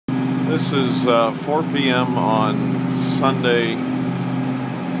This is 4 p.m. on Sunday,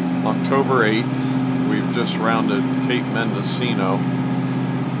 October 8th. We've just rounded Cape Mendocino,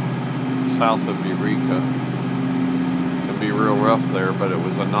 south of Eureka. It can be real rough there, but it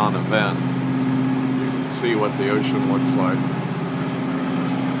was a non-event. You can see what the ocean looks like.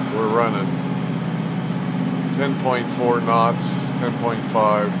 We're running 10.4 knots,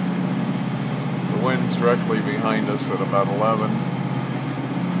 10.5. The wind's directly behind us at about 11.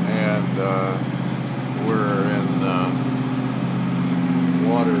 And we're in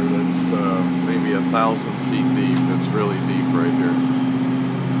water that's maybe 1,000 feet deep. It's really deep right here.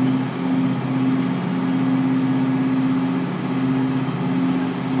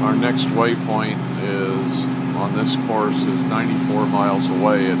 Our next waypoint is on this course is 94 miles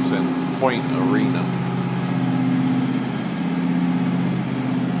away. It's in Point Arena.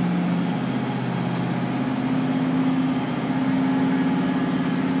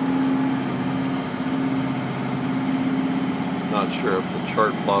 Not sure if the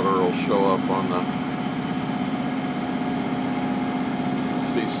chart plotter will show up on the,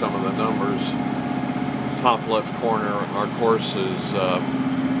 see some of the numbers. Top left corner, our course is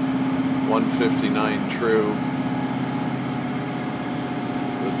 159 true.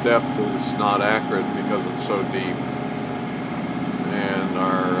 The depth is not accurate because it's so deep. And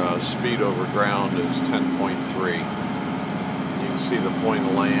our speed over ground is 10.3. You can see the point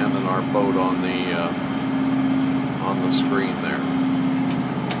of land and our boat on the screen there.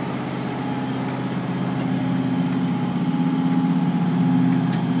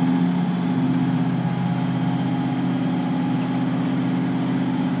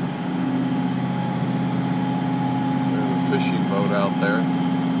 There's a fishing boat out there.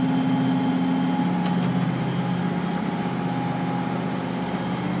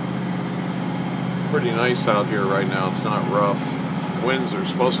 Pretty nice out here right now. It's not rough. Winds are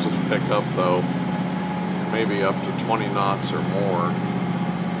supposed to pick up though. Maybe up to 20 knots or more,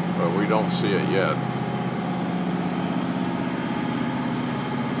 but we don't see it yet.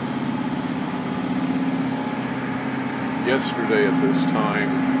 Yesterday at this time,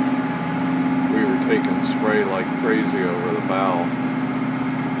 we were taking spray like crazy over the bow.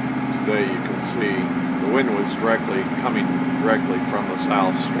 Today you can see the wind was coming directly from the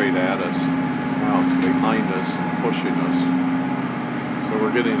south straight at us. Now it's behind us and pushing us. So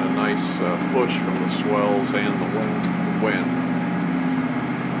we're getting a nice push from the swells and the wind.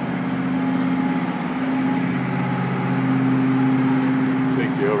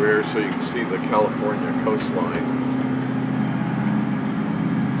 Take you over here so you can see the California coastline.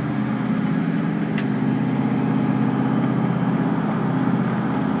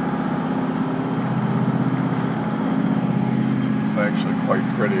 It's actually quite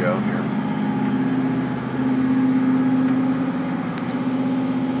pretty out here.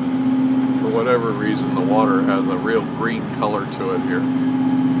 For whatever reason, the water has a real green color to it here.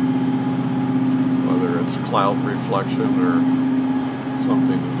 Whether it's cloud reflection or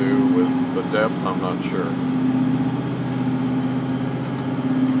something to do with the depth, I'm not sure.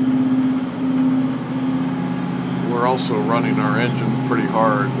 We're also running our engine pretty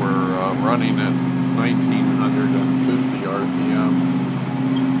hard. We're running at 1950 RPM,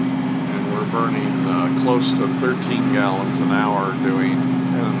 and we're burning close to 13 gallons an hour doing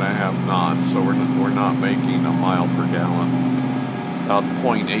 10.5 knots, so we're not making a mile per gallon, about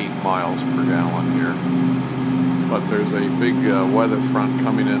 0.8 miles per gallon here. But there's a big weather front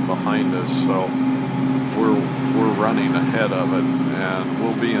coming in behind us, so we're running ahead of it, and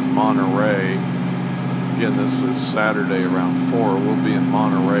we'll be in Monterey. Again, this is Saturday around 4. We'll be in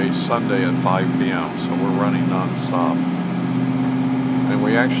Monterey Sunday at 5 p.m., so we're running non-stop. And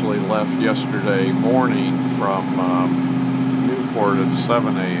we actually left yesterday morning from Newport at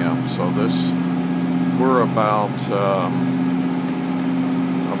 7 a.m. So we're about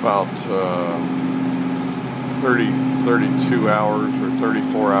 32 hours or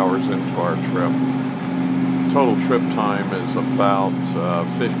 34 hours into our trip. Total trip time is about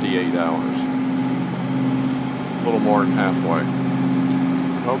 58 hours. A little more than halfway.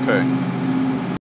 Okay.